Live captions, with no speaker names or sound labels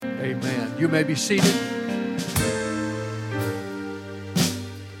Amen. You may be seated.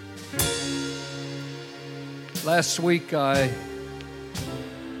 Last week I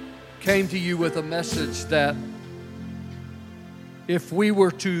came to you with a message that if we were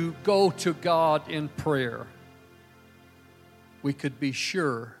to go to God in prayer, we could be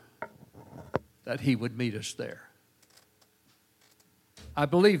sure that He would meet us there. I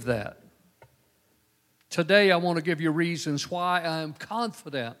believe that. Today I want to give you reasons why I am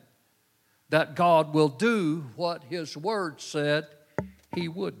confident that God will do what His Word said He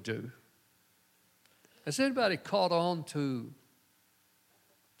would do. Has anybody caught on to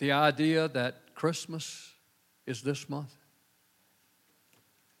the idea that Christmas is this month?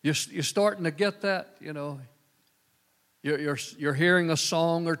 You're starting to get that, you know. You're hearing a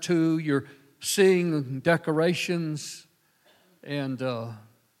song or two. You're seeing decorations, and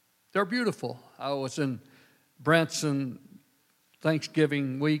they're beautiful. I was in Branson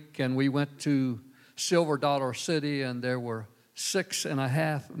Thanksgiving week, and we went to Silver Dollar City, and there were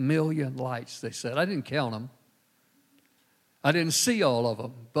 6.5 million lights, they said. I didn't count them. I didn't see all of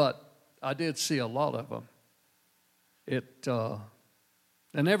them, but I did see a lot of them.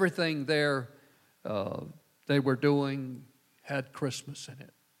 And everything there they were doing had Christmas in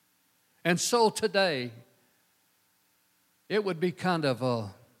it. And so today, it would be kind of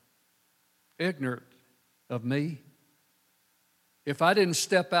ignorant of me if I didn't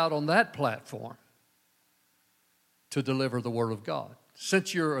step out on that platform to deliver the Word of God.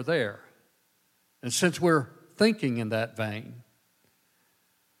 Since you're there, and since we're thinking in that vein,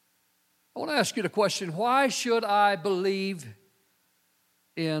 I want to ask you the question, why should I believe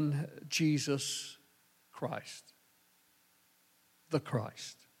in Jesus Christ? The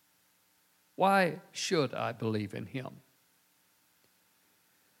Christ. Why should I believe in Him?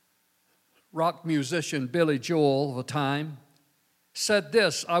 Rock musician Billy Joel of a time said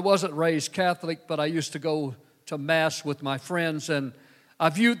this: I wasn't raised Catholic, but I used to go to Mass with my friends, and I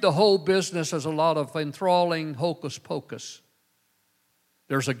viewed the whole business as a lot of enthralling hocus pocus.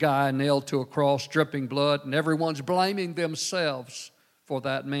 There's a guy nailed to a cross, dripping blood, and everyone's blaming themselves for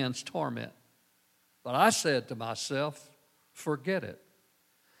that man's torment. But I said to myself, forget it.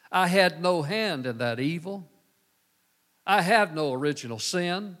 I had no hand in that evil. I have no original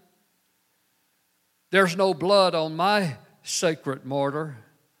sin. There's no blood on my sacred martyr,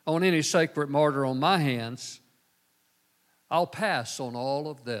 on any sacred martyr on my hands. I'll pass on all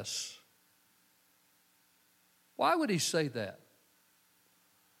of this. Why would he say that?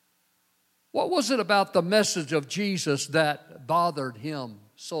 What was it about the message of Jesus that bothered him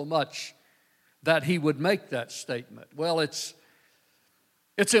so much that he would make that statement? Well, it's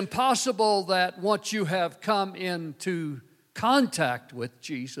impossible that once you have come into contact with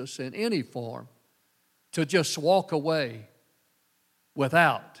Jesus in any form, to just walk away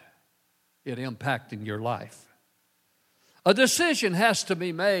without it impacting your life. A decision has to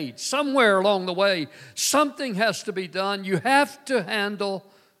be made. Somewhere along the way, something has to be done. You have to handle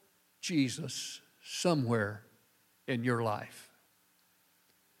Jesus somewhere in your life.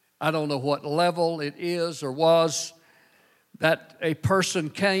 I don't know what level it is or was that a person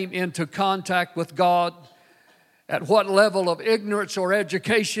came into contact with God, at what level of ignorance or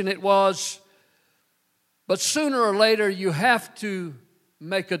education it was, but sooner or later you have to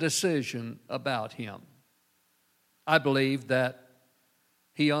make a decision about Him. I believe that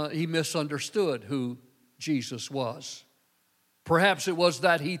he misunderstood who Jesus was. Perhaps it was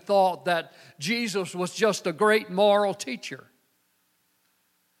that he thought that Jesus was just a great moral teacher,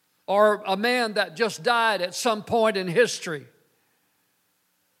 or a man that just died at some point in history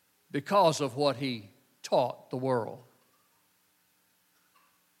because of what he taught the world.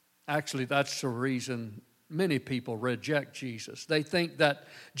 Actually, that's the reason many people reject Jesus. They think that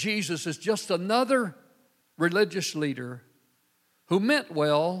Jesus is just another religious leader who meant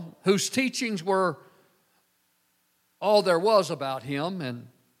well, whose teachings were all there was about him, and,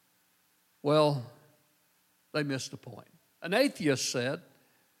 well, they missed the point. An atheist said,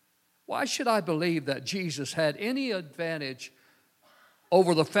 why should I believe that Jesus had any advantage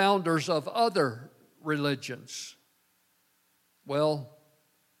over the founders of other religions? Well,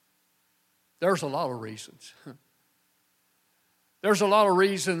 there's a lot of reasons. There's a lot of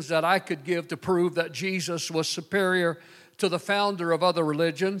reasons that I could give to prove that Jesus was superior to the founder of other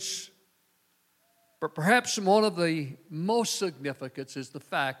religions. But perhaps one of the most significant is the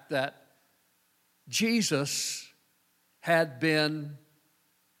fact that Jesus had been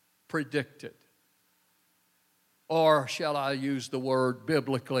predicted. Or shall I use the word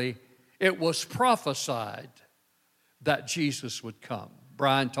biblically, it was prophesied that Jesus would come.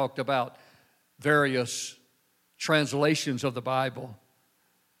 Brian talked about various translations of the Bible.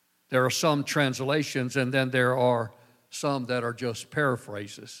 There are some translations, and then there are some that are just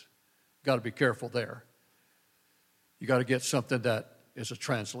paraphrases. Got to be careful there. You got to get something that is a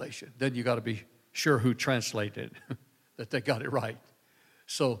translation. Then you got to be sure who translated it, that they got it right.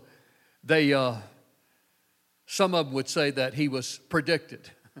 So they, some of them would say that he was predicted,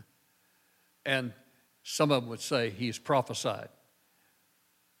 and some of them would say he's prophesied.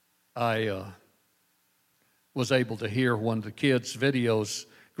 I was able to hear one of the kids' videos,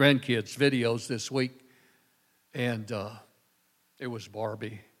 grandkids' videos this week, and it was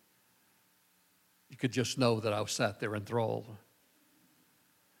Barbie. You could just know that I sat there enthralled.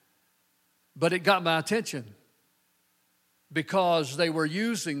 But it got my attention because they were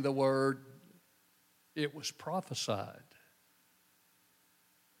using the word, it was prophesied.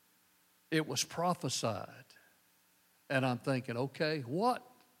 It was prophesied. And I'm thinking, okay, what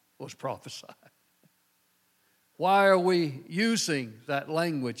was prophesied? Why are we using that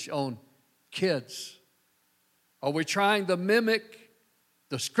language on kids? Are we trying to mimic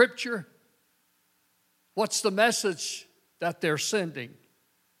the Scripture? What's the message that they're sending?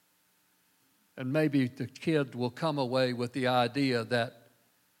 And maybe the kid will come away with the idea that,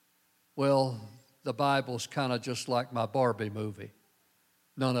 well, the Bible's kind of just like my Barbie movie.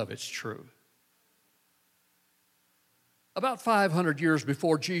 None of it's true. About 500 years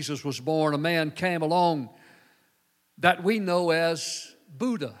before Jesus was born, a man came along that we know as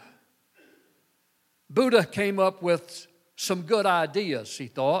Buddha. Buddha came up with some good ideas, he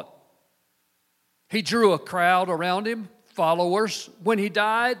thought. He drew a crowd around him, followers. When he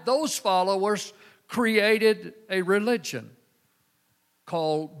died, those followers created a religion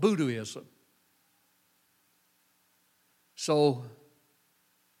called Buddhism. So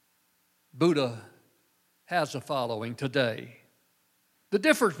Buddha has a following today. The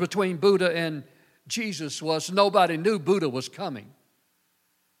difference between Buddha and Jesus was nobody knew Buddha was coming.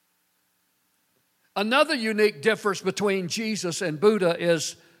 Another unique difference between Jesus and Buddha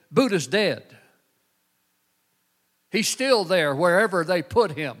is Buddha's dead. He's still there wherever they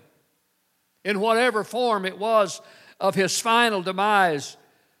put him. In whatever form it was of his final demise.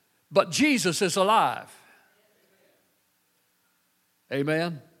 But Jesus is alive.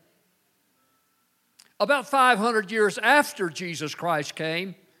 Amen. About 500 years after Jesus Christ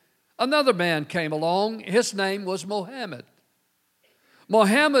came, another man came along. His name was Muhammad.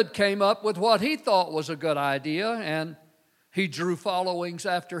 Muhammad came up with what he thought was a good idea, and he drew followings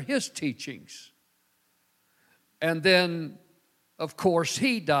after his teachings. And then, of course,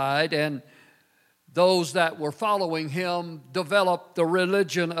 he died, and those that were following him developed the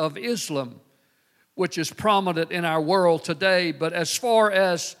religion of Islam, which is prominent in our world today. But as far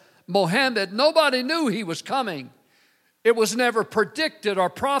as Muhammad, nobody knew he was coming. It was never predicted or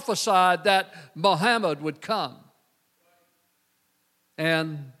prophesied that Muhammad would come.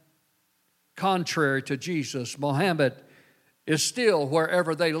 And contrary to Jesus, Muhammad is still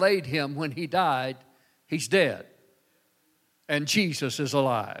wherever they laid him when he died, he's dead. And Jesus is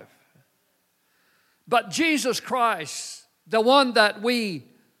alive. But Jesus Christ, the one that we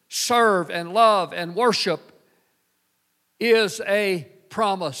serve and love and worship, is a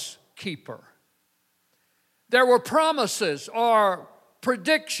promise keeper. There were promises or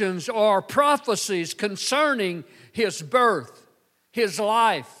predictions or prophecies concerning his birth, his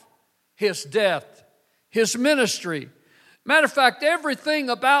life, his death, his ministry. Matter of fact, everything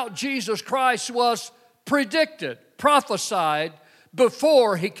about Jesus Christ was predicted, prophesied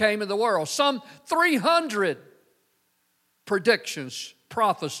before he came in the world. Some 300 predictions,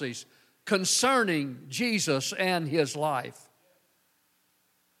 prophecies concerning Jesus and his life.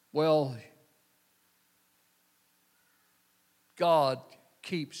 Well, God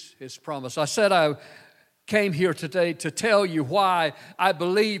keeps his promise. I said I came here today to tell you why I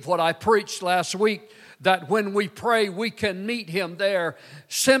believe what I preached last week, that when we pray, we can meet him there.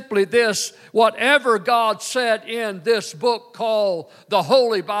 Simply this: whatever God said in this book called the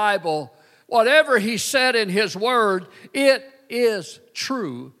Holy Bible, whatever he said in his word, it is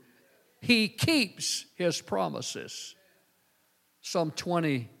true. He keeps his promises. Some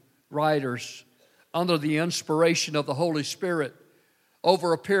 20 writers, under the inspiration of the Holy Spirit,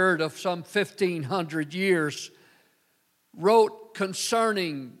 over a period of some 1,500 years, wrote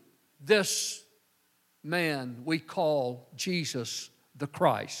concerning this man we call Jesus the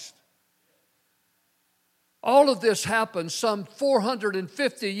Christ. All of this happened some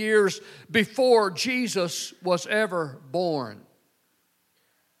 450 years before Jesus was ever born.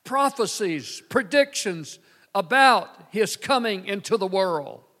 Prophecies, predictions about his coming into the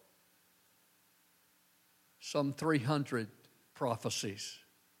world. Some 300 prophecies.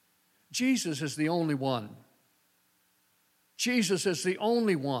 Jesus is the only one. Jesus is the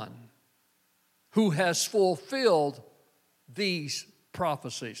only one who has fulfilled these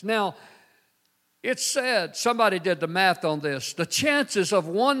prophecies. Now, it's said, somebody did the math on this, the chances of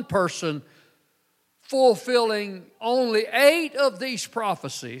one person fulfilling only 8 of these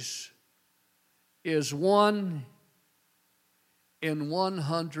prophecies is 1 in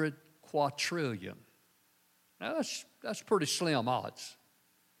 100 quadrillion. Now, that's pretty slim odds.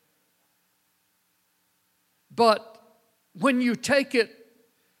 But when you take it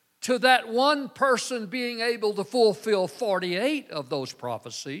to that one person being able to fulfill 48 of those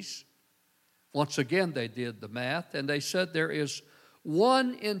prophecies, once again they did the math, and they said there is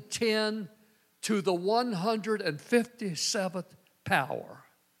 1 in 10 to the 157th power.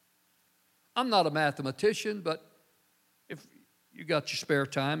 I'm not a mathematician, but if you got your spare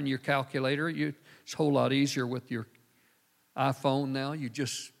time and your calculator, it's a whole lot easier with your iPhone now. You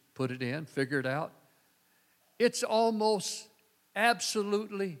just put it in, figure it out. It's almost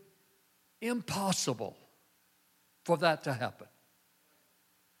absolutely impossible for that to happen.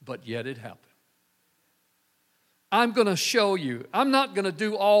 But yet it happened. I'm going to show you. I'm not going to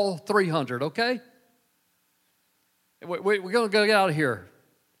do all 300, okay? We're going to get out of here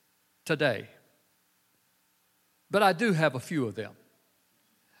today. But I do have a few of them.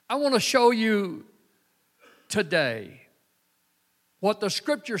 I want to show you today what the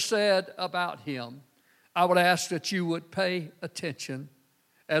Scripture said about him. I would ask that you would pay attention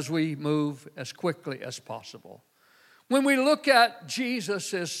as we move as quickly as possible. When we look at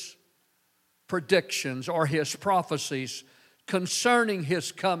Jesus' predictions or his prophecies concerning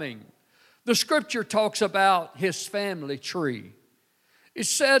his coming, the Scripture talks about his family tree. It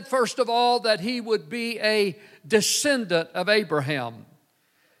said, first of all, that he would be a descendant of Abraham.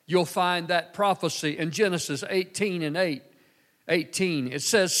 You'll find that prophecy in Genesis 18 and 18. It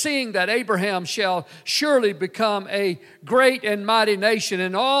says, seeing that Abraham shall surely become a great and mighty nation,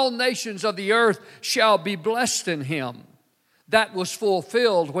 and all nations of the earth shall be blessed in him. That was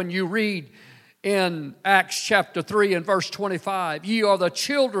fulfilled when you read in Acts chapter 3 and verse 25. Ye are the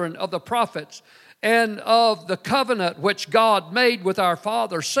children of the prophets and of the covenant which God made with our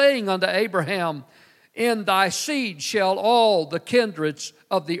fathers, saying unto Abraham, in thy seed shall all the kindreds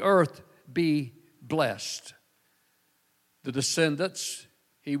of the earth be blessed. The descendants,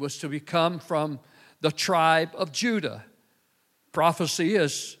 he was to become from the tribe of Judah. Prophecy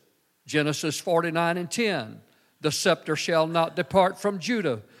is Genesis 49 and 10. The scepter shall not depart from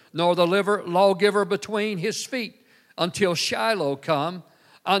Judah, nor the lawgiver between his feet, until Shiloh come.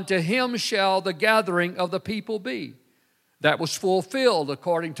 Unto him shall the gathering of the people be. That was fulfilled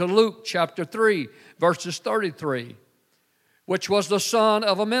according to Luke chapter 3, verses 33, which was the son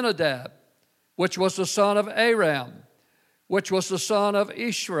of Amminadab, which was the son of Aram, which was the son of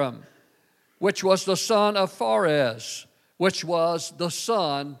Ishram, which was the son of Pharez, which was the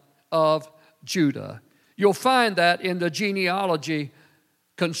son of Judah. You'll find that in the genealogy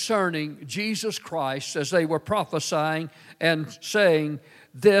concerning Jesus Christ as they were prophesying and saying,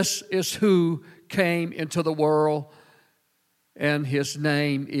 this is who came into the world, and his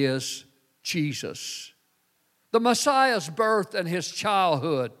name is Jesus. The Messiah's birth and his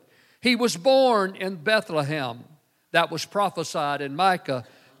childhood. He was born in Bethlehem. That was prophesied in Micah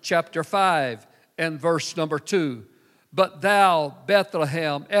chapter 5 and verse number 2. But thou,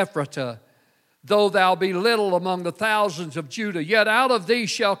 Bethlehem Ephratah, though thou be little among the thousands of Judah, yet out of thee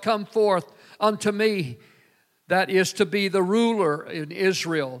shall come forth unto me, that is to be the ruler in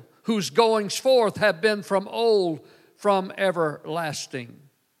Israel, whose goings forth have been from old, from everlasting.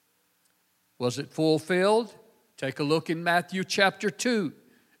 Was it fulfilled? Take a look in Matthew chapter 2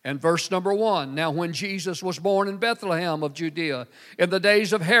 and verse number 1. Now when Jesus was born in Bethlehem of Judea, in the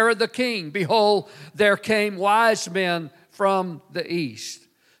days of Herod the king, behold, there came wise men from the east.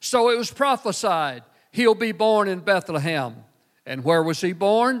 So it was prophesied, he'll be born in Bethlehem. And where was he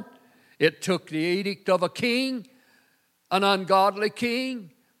born? It took the edict of a king, an ungodly king,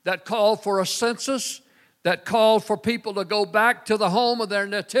 that called for a census, that called for people to go back to the home of their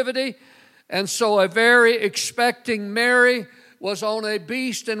nativity. And so a very expecting Mary was on a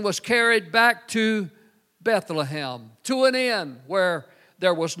beast and was carried back to Bethlehem, to an inn where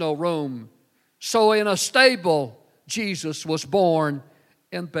there was no room. So in a stable, Jesus was born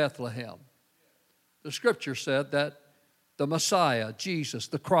in Bethlehem. The Scripture said that the Messiah, Jesus,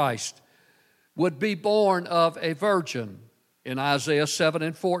 the Christ, would be born of a virgin in Isaiah 7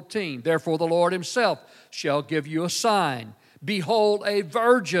 and 14. Therefore the Lord himself shall give you a sign. Behold, a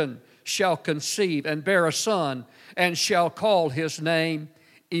virgin shall conceive and bear a son, and shall call his name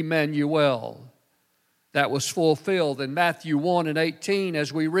Emmanuel. That was fulfilled in Matthew 1 and 18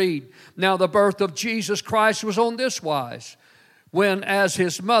 as we read. Now the birth of Jesus Christ was on this wise. when, as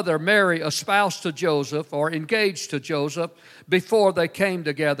his mother Mary espoused to Joseph or engaged to Joseph before they came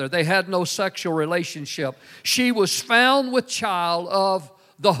together, they had no sexual relationship. She was found with child of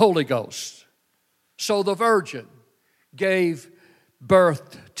the Holy Ghost. So the virgin gave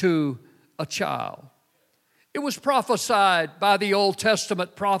birth to a child. It was prophesied by the Old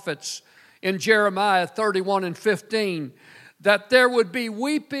Testament prophets in Jeremiah 31 and 15 that there would be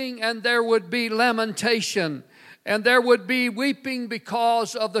weeping and there would be lamentation, and there would be weeping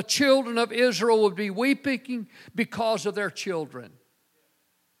because of the children of Israel would be weeping because of their children.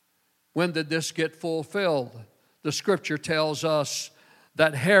 When did this get fulfilled? The scripture tells us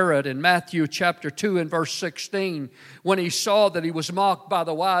that Herod in Matthew chapter 2 and verse 16, when he saw that he was mocked by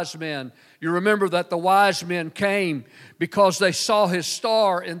the wise men, you remember that the wise men came because they saw his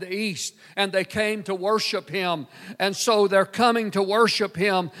star in the east and they came to worship him. And so they're coming to worship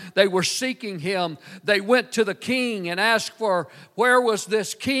him. They were seeking him. They went to the king and asked for, where was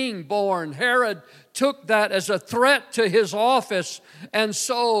this king born? Herod took that as a threat to his office. And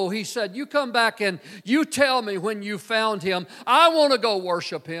so he said, you come back and you tell me when you found him. I want to go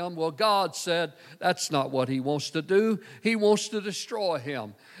worship him. Well, God said, that's not what he wants to do. He wants to destroy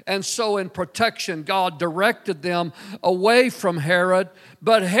him. And so in protection, God directed them away from Herod.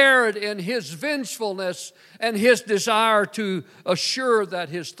 But Herod, in his vengefulness and his desire to assure that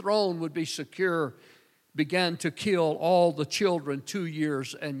his throne would be secure, began to kill all the children 2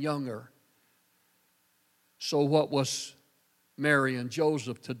 years and younger. So what was Mary and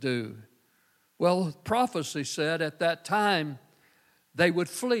Joseph to do? Well, prophecy said at that time they would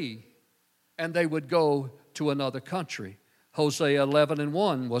flee and they would go to another country. Hosea 11 and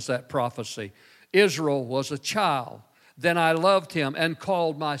 1 was that prophecy. Israel was a child. Then I loved him and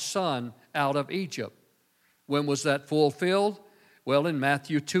called my son out of Egypt. When was that fulfilled? Well, in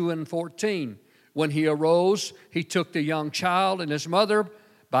Matthew 2 and 14. When he arose, he took the young child and his mother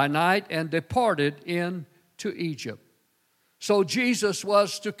by night and departed into Egypt. So Jesus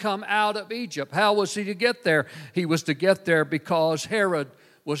was to come out of Egypt. How was he to get there? He was to get there because Herod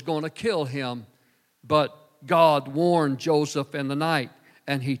was going to kill him. But God warned Joseph in the night,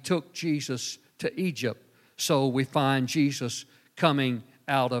 and he took Jesus to Egypt. So we find Jesus coming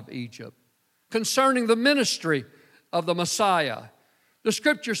out of Egypt. Concerning the ministry of the Messiah, the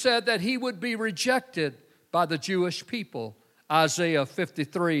scripture said that he would be rejected by the Jewish people. Isaiah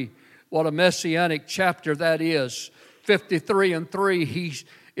 53, what a messianic chapter that is. 53 and 3, he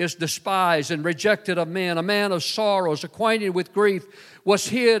is despised and rejected of men, a man of sorrows, acquainted with grief, was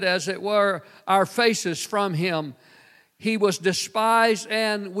hid, as it were, our faces from him. He was despised,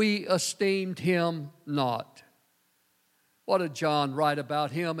 and we esteemed him not. What did John write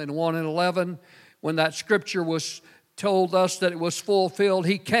about him in 1 and 11? When that scripture was told us that it was fulfilled,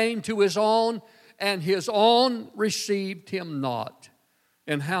 he came to his own, and his own received him not.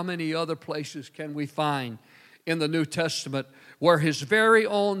 And how many other places can we find in the New Testament where his very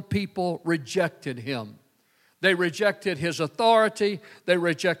own people rejected him? They rejected his authority. They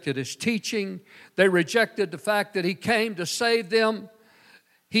rejected his teaching. They rejected the fact that he came to save them.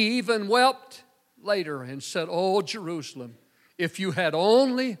 He even wept later and said, "Oh, Jerusalem, if you had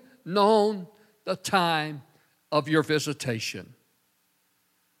only known the time of your visitation."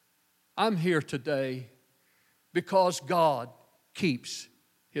 I'm here today because God keeps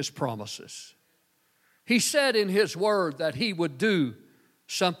his promises. He said in his word that he would do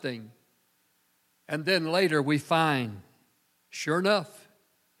something. And then later we find, sure enough,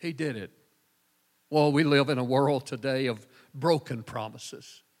 he did it. Well, we live in a world today of broken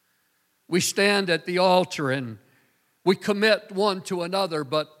promises. We stand at the altar and we commit one to another,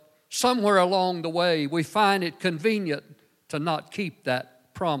 but somewhere along the way we find it convenient to not keep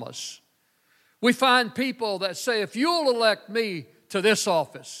that promise. We find people that say, if you'll elect me to this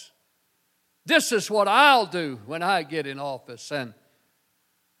office, this is what I'll do when I get in office. And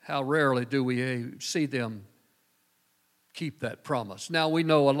how rarely do we see them keep that promise. Now, we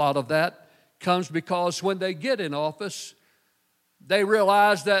know a lot of that comes because when they get in office, they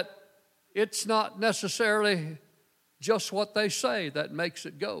realize that it's not necessarily just what they say that makes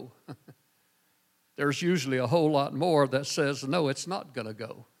it go. There's usually a whole lot more that says, no, it's not going to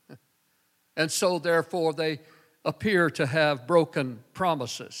go. And so, therefore, they appear to have broken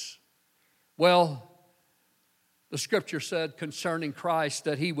promises. Well, the scripture said concerning Christ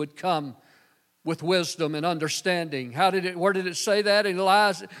that he would come with wisdom and understanding. Where did it say that? In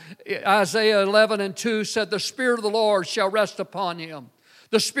Isaiah 11 and 2 said, the Spirit of the Lord shall rest upon him.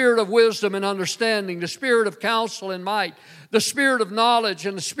 The Spirit of wisdom and understanding, the Spirit of counsel and might, the Spirit of knowledge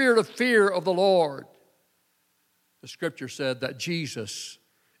and the Spirit of fear of the Lord. The scripture said that Jesus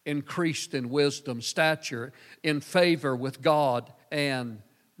increased in wisdom, stature, in favor with God and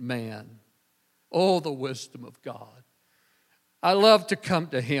man. Oh, the wisdom of God. I love to come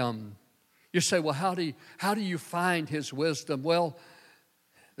to Him. You say, well, how do you find His wisdom? Well,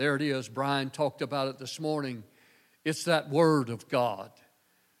 there it is. Brian talked about it this morning. It's that Word of God.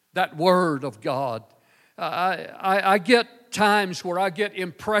 That Word of God. I get times where I get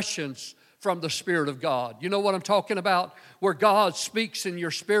impressions from the Spirit of God. You know what I'm talking about? Where God speaks in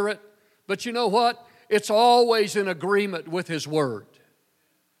your spirit. But you know what? It's always in agreement with His Word.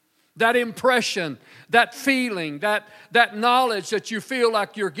 That impression, that feeling, that knowledge that you feel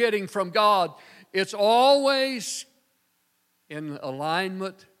like you're getting from God, it's always in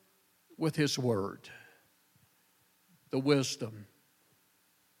alignment with His Word. The wisdom,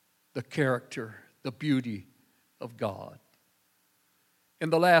 the character, the beauty of God. In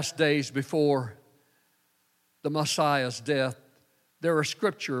the last days before the Messiah's death, there are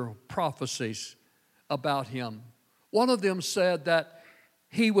scripture prophecies about Him. One of them said that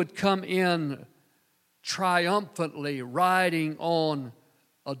He would come in triumphantly riding on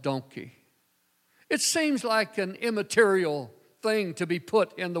a donkey. It seems like an immaterial thing to be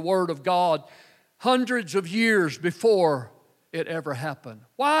put in the Word of God hundreds of years before it ever happened.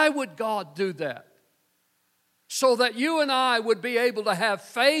 Why would God do that? So that you and I would be able to have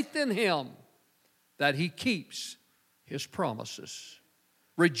faith in Him that He keeps His promises.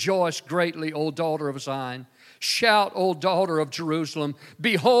 Rejoice greatly, O daughter of Zion. Shout, O daughter of Jerusalem.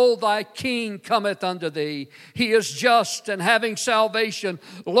 Behold, thy King cometh unto thee. He is just and having salvation,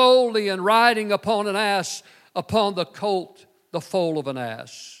 lowly and riding upon an ass, upon the colt, the foal of an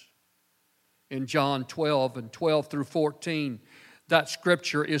ass. In John 12 and 12 through 14, that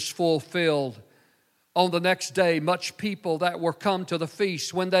scripture is fulfilled. On the next day, much people that were come to the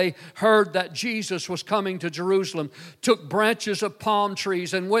feast, when they heard that Jesus was coming to Jerusalem, took branches of palm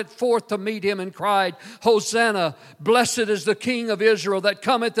trees and went forth to meet Him and cried, Hosanna, blessed is the King of Israel that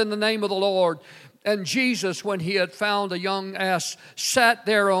cometh in the name of the Lord. And Jesus, when He had found a young ass, sat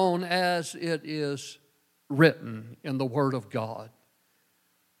thereon, as it is written in the Word of God.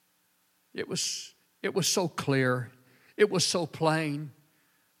 It was so clear. It was so plain.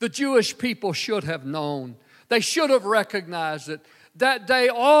 The Jewish people should have known. They should have recognized it. That day,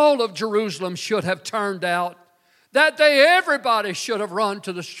 all of Jerusalem should have turned out. That day, everybody should have run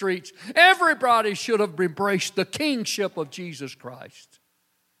to the streets. Everybody should have embraced the kingship of Jesus Christ.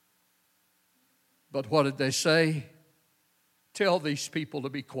 But what did they say? Tell these people to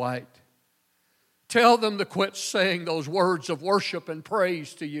be quiet. Tell them to quit saying those words of worship and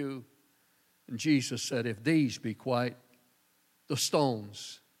praise to you. And Jesus said, if these be quiet, the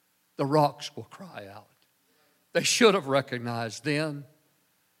stones, the rocks will cry out. They should have recognized then.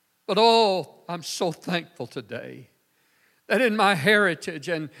 But oh, I'm so thankful today that in my heritage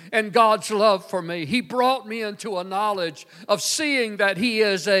and God's love for me, He brought me into a knowledge of seeing that He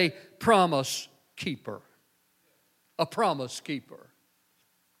is a promise keeper. A promise keeper.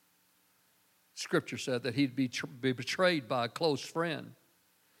 Scripture said that He'd be betrayed by a close friend.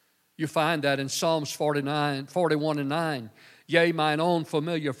 You find that in Psalms 41 and 9. Yea, mine own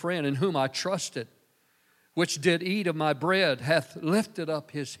familiar friend, in whom I trusted, which did eat of my bread, hath lifted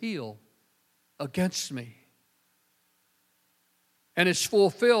up his heel against me. And it's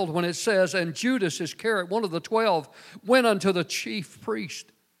fulfilled when it says, and Judas Iscariot, one of the 12, went unto the chief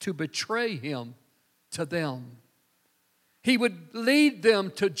priest to betray Him to them. He would lead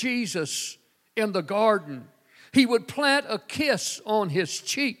them to Jesus in the garden. He would plant a kiss on his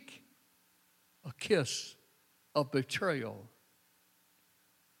cheek, a kiss of betrayal.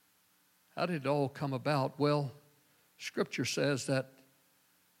 How did it all come about? Well, Scripture says that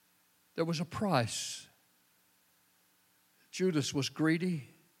there was a price. Judas was greedy.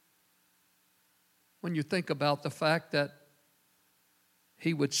 When you think about the fact that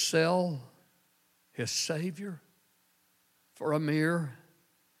he would sell his Savior for a mere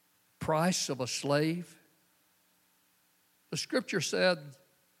price of a slave, the Scripture said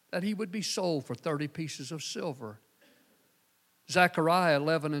that he would be sold for 30 pieces of silver. Zechariah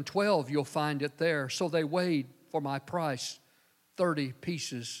 11 and 12, you'll find it there. So they weighed for my price 30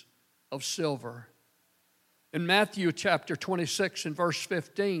 pieces of silver. In Matthew chapter 26 and verse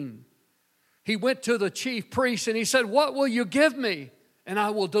 15, he went to the chief priest and he said, what will you give me? And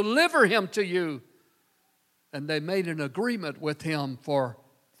I will deliver him to you. And they made an agreement with him for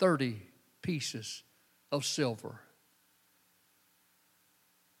 30 pieces of silver.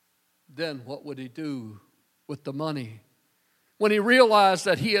 Then what would he do with the money? When he realized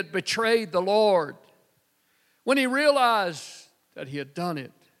that he had betrayed the Lord, when he realized that he had done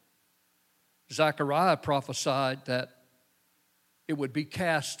it, Zechariah prophesied that it would be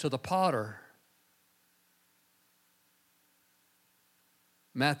cast to the potter.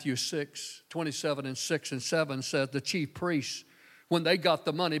 Matthew 6, 27 and 6 and 7 says the chief priests, when they got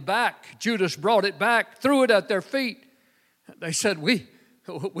the money back, Judas brought it back, threw it at their feet. They said, we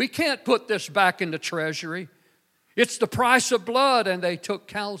can't put this back in the treasury. It's the price of blood. And they took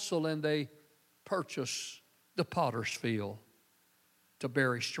counsel and they purchased the potter's field to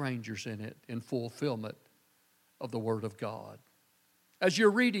bury strangers in it in fulfillment of the Word of God. As you're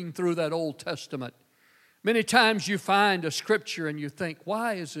reading through that Old Testament, many times you find a scripture and you think,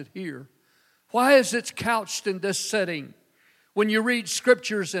 why is it here? Why is it couched in this setting? When you read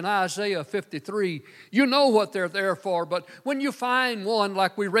scriptures in Isaiah 53, you know what they're there for. But when you find one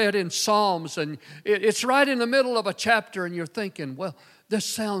like we read in Psalms, and it's right in the middle of a chapter, and you're thinking, well, this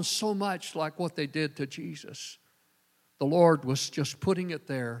sounds so much like what they did to Jesus. The Lord was just putting it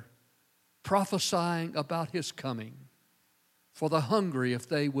there, prophesying about His coming. For the hungry, if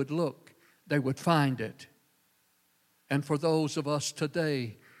they would look, they would find it. And for those of us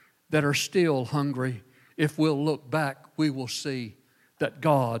today that are still hungry, if we'll look back, we will see that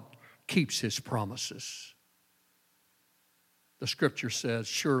God keeps His promises. The Scripture says,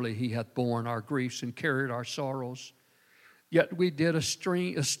 surely He hath borne our griefs and carried our sorrows. Yet we did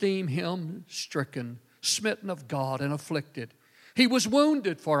esteem Him stricken, smitten of God, and afflicted. He was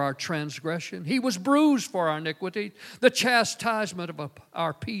wounded for our transgression. He was bruised for our iniquity. The chastisement of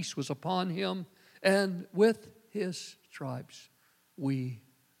our peace was upon Him, and with His stripes we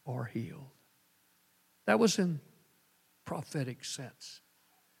are healed. That was in prophetic sense.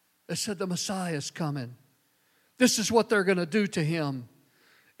 They said the Messiah is coming. This is what they're going to do to Him.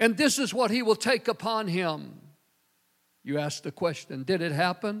 And this is what He will take upon Him. You ask the question, did it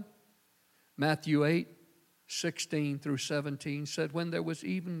happen? Matthew 8, 16 through 17 said, when there was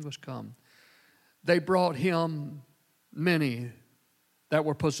even was come, they brought Him many that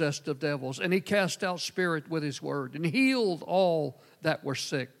were possessed of devils, and He cast out spirit with His word, and healed all that were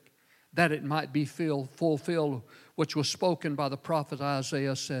sick, that it might be fulfilled, which was spoken by the prophet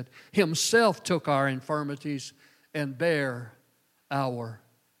Isaiah, said, Himself took our infirmities and bare our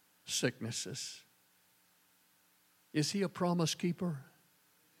sicknesses. Is He a promise keeper?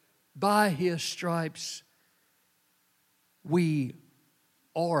 By His stripes we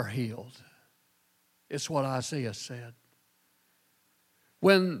are healed. It's what Isaiah said.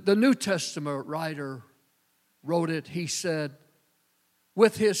 When the New Testament writer wrote it, he said,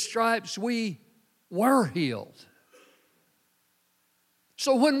 with His stripes we were healed.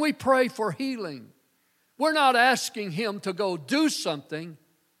 So when we pray for healing, we're not asking Him to go do something.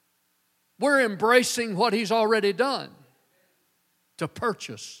 We're embracing what He's already done to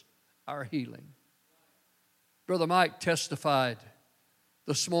purchase our healing. Brother Mike testified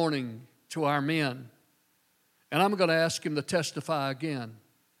this morning to our men, and I'm going to ask him to testify again,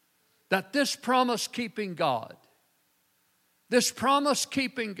 that this promise-keeping God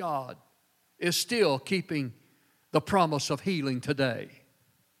is still keeping the promise of healing today.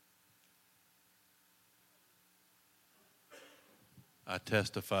 I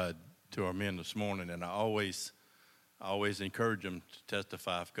testified to our men this morning, and I always encourage them to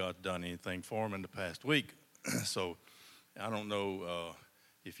testify if God's done anything for them in the past week. So I don't know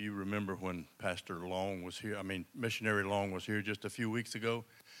if you remember when Pastor Long was here, Missionary Long was here just a few weeks ago,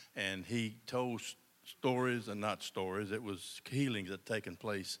 and he told stories and not stories. It was healings that had taken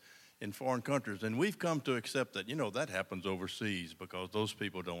place in foreign countries. And we've come to accept that, that happens overseas because those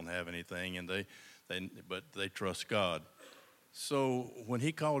people don't have anything, and but they trust God. So when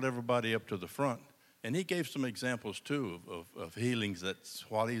he called everybody up to the front, and he gave some examples, too, of healings that's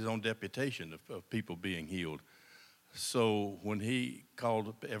while he's on deputation of people being healed. So when he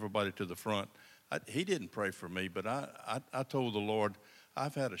called everybody to the front, he didn't pray for me, but I told the Lord,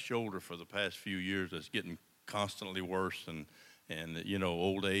 I've had a shoulder for the past few years that's getting constantly worse, and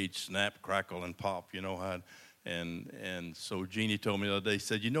old age, snap, crackle, and pop, and so Jeannie told me the other day,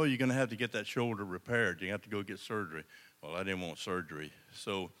 said, you're going to have to get that shoulder repaired. You have to go get surgery. Well, I didn't want surgery.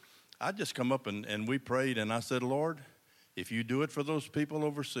 So I just come up and we prayed, and I said, Lord, if you do it for those people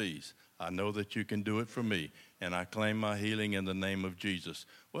overseas, I know that you can do it for me. And I claim my healing in the name of Jesus.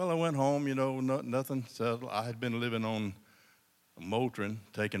 Well, I went home, nothing. So I had been living on Motrin,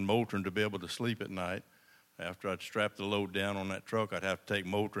 taking Motrin to be able to sleep at night. After I'd strapped the load down on that truck, I'd have to take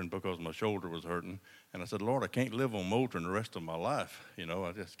Motrin because my shoulder was hurting. And I said, Lord, I can't live on Motrin the rest of my life.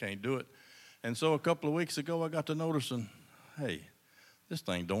 I just can't do it. And so a couple of weeks ago, I got to noticing, hey, this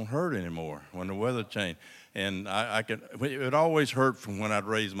thing don't hurt anymore when the weather changed. And it always hurt from when I'd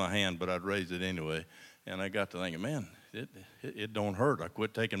raise my hand, but I'd raise it anyway. And I got to thinking, man, it don't hurt. I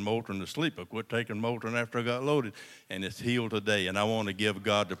quit taking Motrin to sleep. I quit taking Motrin after I got loaded, and it's healed today. And I want to give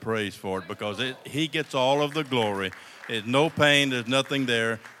God the praise for it because He gets all of the glory. There's no pain. There's nothing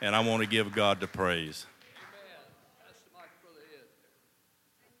there, and I want to give God the praise. Amen. That's the mic for the head.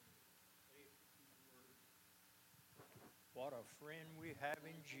 What a friend we have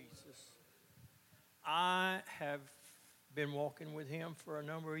in Jesus. I have been walking with Him for a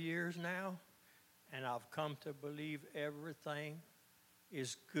number of years now, and I've come to believe everything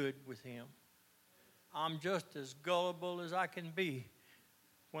is good with Him. I'm just as gullible as I can be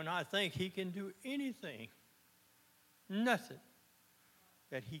when I think He can do anything, nothing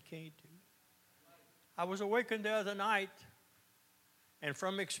that He can't do. I was awakened the other night, and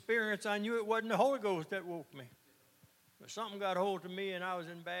from experience, I knew it wasn't the Holy Ghost that woke me. But something got hold of me, and I was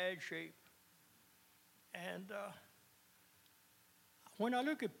in bad shape. And when I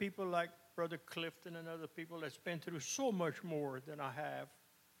look at people like Brother Clifton and other people that's been through so much more than I have,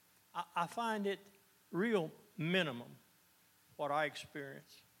 I find it real minimum what I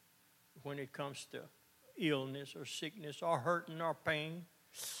experience when it comes to illness or sickness or hurting or pain.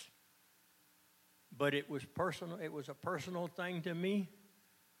 But it was personal. It was a personal thing to me,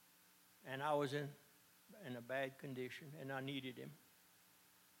 and I was in a bad condition, and I needed Him.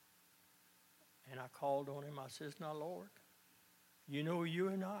 And I called on Him. I says, "Now, Lord, you know you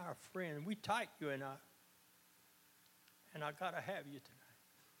and I are friends. We tight, you and I. And I got to have you tonight."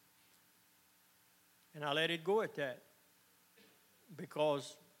 And I let it go at that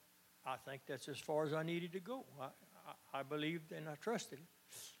because I think that's as far as I needed to go. I believed and I trusted Him.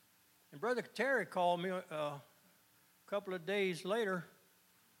 And Brother Terry called me a couple of days later,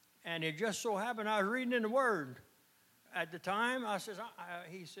 and it just so happened I was reading in the Word. At the time, I says,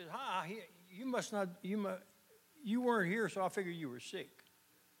 he said, "Hi, you weren't here, so I figured you were sick."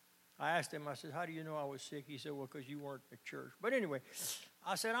 I asked him, I said, "How do you know I was sick?" He said, "Well, because you weren't at church." But anyway,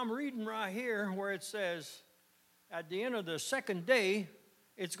 I said, "I'm reading right here where it says, at the end of the second day,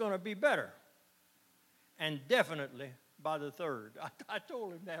 it's going to be better. And definitely by the third." I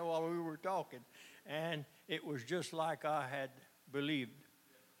told him that while we were talking. And it was just like I had believed.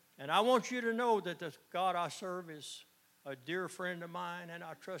 And I want you to know that the God I serve is a dear friend of mine, and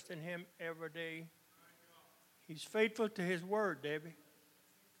I trust in Him every day. He's faithful to His word, Debbie.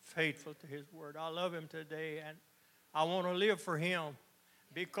 Faithful to His word. I love Him today, and I want to live for Him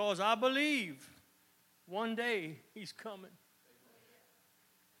because I believe one day He's coming.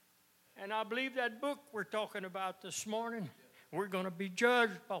 And I believe that book we're talking about this morning, we're going to be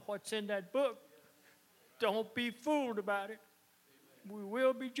judged by what's in that book. Don't be fooled about it. We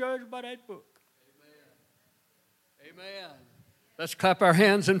will be judged by that book. Amen. Let's clap our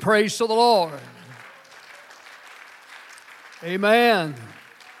hands in praise to the Lord. Amen.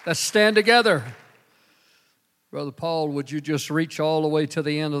 Let's stand together. Brother Paul, would you just reach all the way to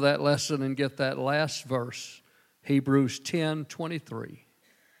the end of that lesson and get that last verse? Hebrews 10:23.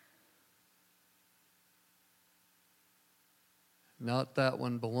 Not that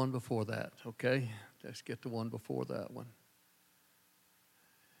one, but one before that, okay? Let's get the one before that one.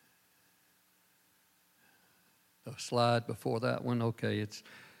 The slide before that one, okay.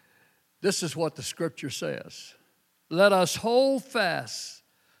 This is what the Scripture says. "Let us hold fast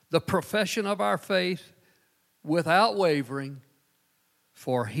the profession of our faith without wavering,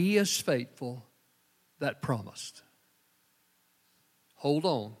 for He is faithful that promised." Hold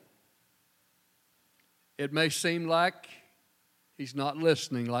on. It may seem like He's not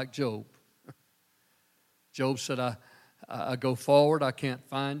listening, like Job. Job said, I go forward, I can't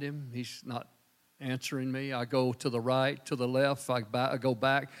find Him. He's not answering me. I go to the right, to the left, I go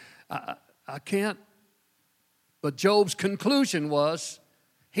back. I can't. But Job's conclusion was,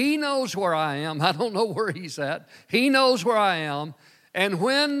 He knows where I am. I don't know where He's at. He knows where I am. And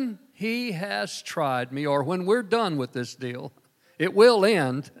when He has tried me, or when we're done with this deal, it will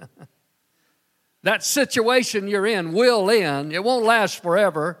end. That situation you're in will end. It won't last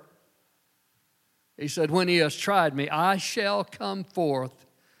forever. He said, when He has tried me, I shall come forth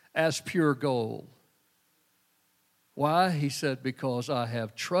as pure gold. Why? He said, because I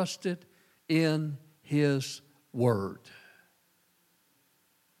have trusted in His word.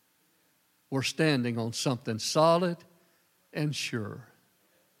 We're standing on something solid and sure.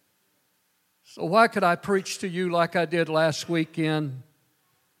 So why could I preach to you like I did last weekend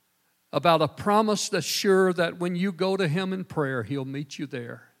about a promise that's sure that when you go to Him in prayer, He'll meet you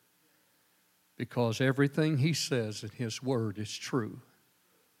there? Because everything He says in His word is true.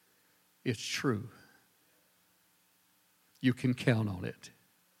 It's true. You can count on it.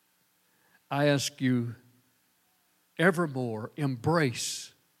 I ask you, evermore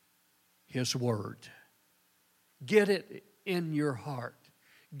embrace His word. Get it in your heart.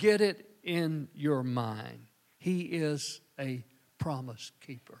 Get it in your mind. He is a promise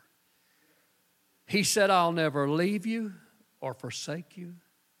keeper. He said, I'll never leave you or forsake you.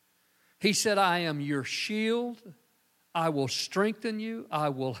 He said, I am your shield. I will strengthen you. I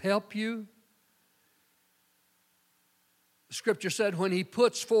will help you. The scripture said when he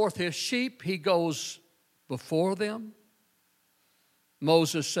puts forth his sheep, he goes before them.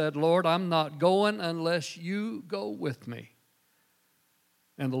 Moses said, Lord, I'm not going unless you go with me.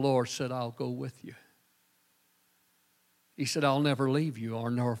 And the Lord said, I'll go with you. He said, I'll never leave you or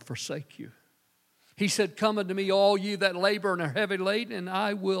nor forsake you. He said, come unto me, all you that labor and are heavy laden, and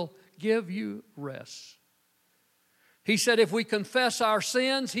I will give you rest. He said, if we confess our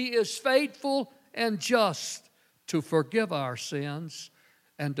sins, he is faithful and just to forgive our sins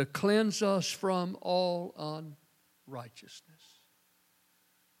and to cleanse us from all unrighteousness.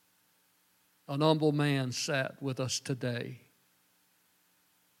 An humble man sat with us today,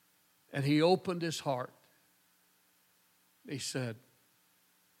 and he opened his heart. He said,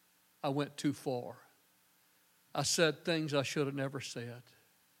 I went too far. I said things I should have never said.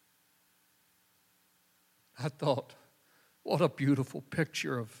 I thought, what a beautiful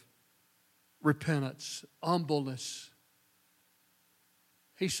picture of repentance, humbleness.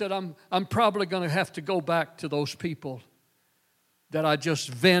 He said, I'm probably going to have to go back to those people that I just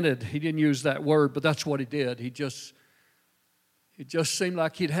vented. He didn't use that word, but that's what he did. It just seemed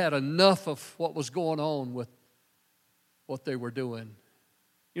like he'd had enough of what was going on with what they were doing.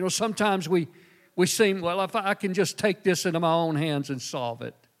 You know, sometimes we seem, well, if I can just take this into my own hands and solve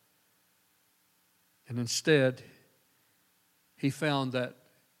it. And instead, he found that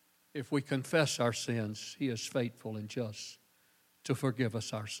if we confess our sins, he is faithful and just to forgive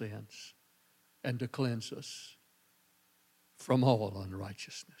us our sins and to cleanse us from all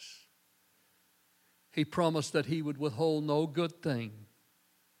unrighteousness. He promised that he would withhold no good thing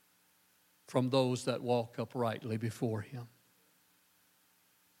from those that walk uprightly before him.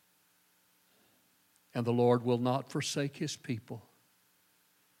 And the Lord will not forsake his people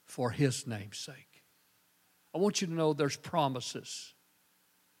for his name's sake. I want you to know there's promises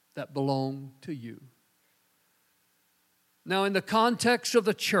that belong to you. Now, in the context of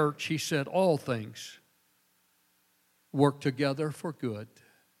the church, he said, all things work together for good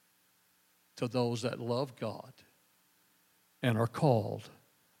to those that love God and are called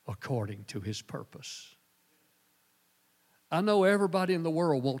according to his purpose. I know everybody in the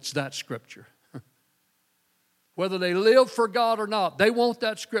world wants that scripture. Whether they live for God or not, they want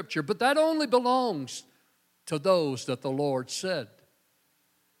that scripture. But that only belongs to those that the Lord said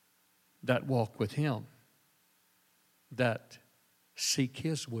that walk with him, that seek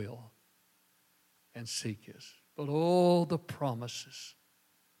his will and seek his. But all the promises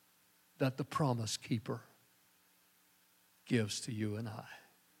that the promise keeper gives to you and I.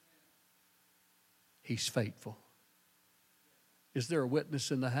 He's faithful. Is there a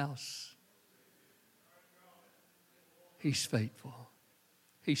witness in the house? He's faithful.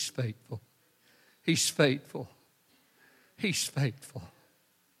 He's faithful. He's faithful. He's faithful.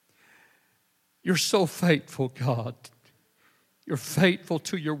 You're so faithful, God. You're faithful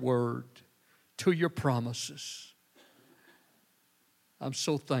to your word, to your promises. I'm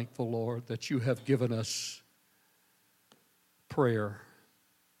so thankful, Lord, that you have given us prayer.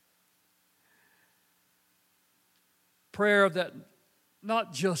 Prayer that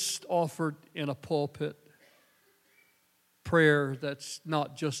not just offered in a pulpit, prayer that's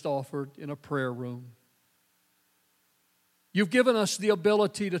not just offered in a prayer room. You've given us the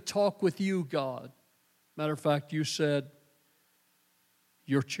ability to talk with you, God. Matter of fact, you said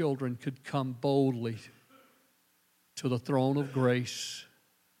your children could come boldly to the throne of grace.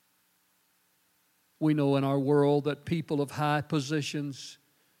 We know in our world that people of high positions,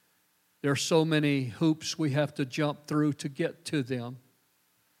 there are so many hoops we have to jump through to get to them.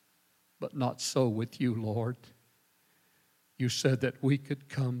 But not so with you, Lord. You said that we could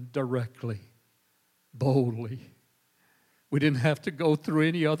come directly, boldly. We didn't have to go through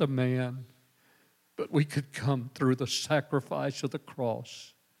any other man, but we could come through the sacrifice of the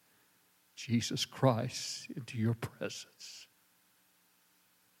cross, Jesus Christ, into your presence.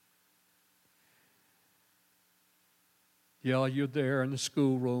 Yeah, you're there in the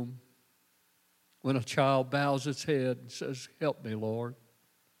schoolroom when a child bows its head and says, help me, Lord.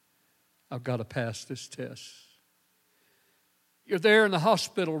 I've got to pass this test. You're there in the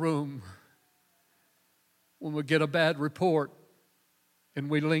hospital room when we get a bad report and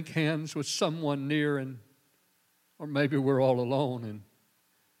we link hands with someone near, or maybe we're all alone, and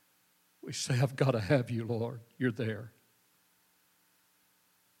we say, I've got to have you, Lord. You're there.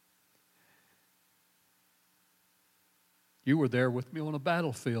 You were there with me on a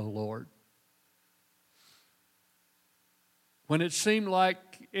battlefield, Lord. When it seemed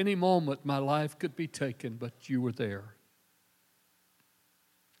like any moment my life could be taken, but you were there.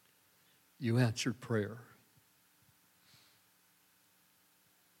 You answered prayer.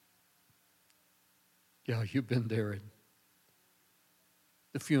 Yeah, you've been there in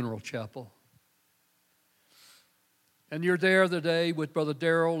the funeral chapel. And you're there today with Brother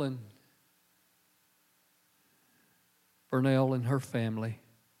Darrell and Burnell and her family.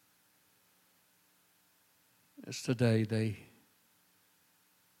 As today they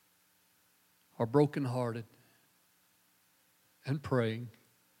are brokenhearted and praying,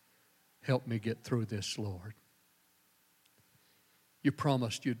 help me get through this, Lord. You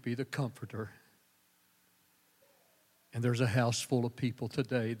promised you'd be the comforter. And there's a house full of people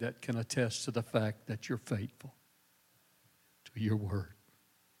today that can attest to the fact that you're faithful to your word.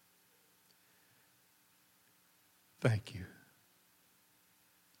 Thank you.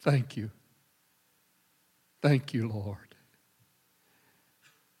 Thank you. Thank you, Lord,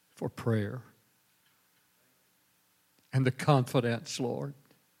 for prayer and the confidence, Lord,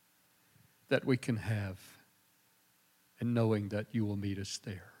 that we can have in knowing that you will meet us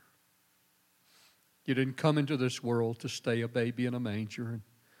there. You didn't come into this world to stay a baby in a manger and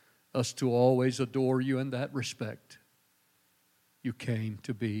us to always adore you in that respect. You came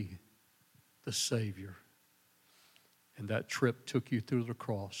to be the Savior. And that trip took you through the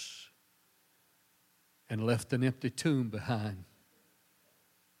cross and left an empty tomb behind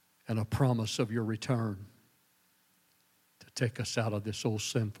and a promise of your return to take us out of this old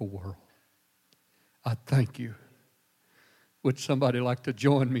sinful world. I thank you. Would somebody like to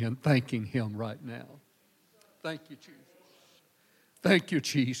join me in thanking him right now? Thank you, Jesus. Thank you,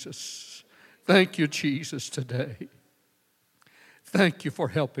 Jesus. Thank you, Jesus, today. Thank you for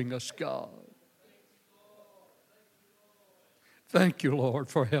helping us, God. Thank you, Lord,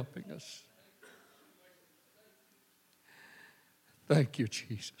 for helping us. Thank you,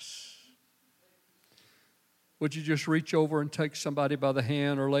 Jesus. Would you just reach over and take somebody by the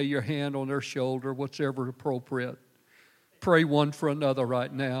hand or lay your hand on their shoulder, whatever appropriate. Pray one for another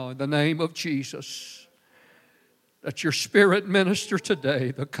right now in the name of Jesus. That your spirit minister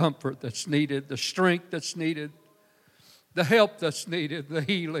today the comfort that's needed, the strength that's needed, the help that's needed, the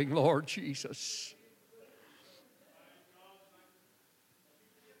healing, Lord Jesus.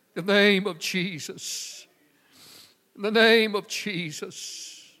 In the name of Jesus. In the name of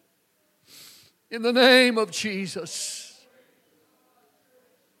Jesus. In the name of Jesus.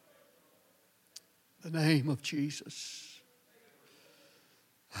 In the name of Jesus.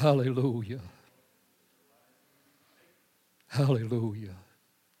 Hallelujah. Hallelujah.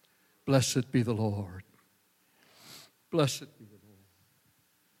 Blessed be the Lord. Blessed be the Lord.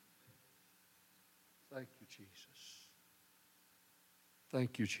 Thank you, Jesus.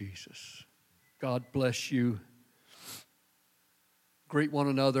 Thank you, Jesus. God bless you. Greet one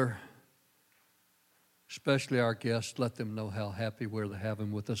another, especially our guests. Let them know how happy we're to have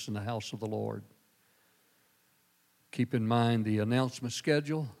them with us in the house of the Lord. Keep in mind the announcement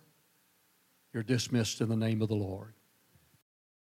schedule. You're dismissed in the name of the Lord.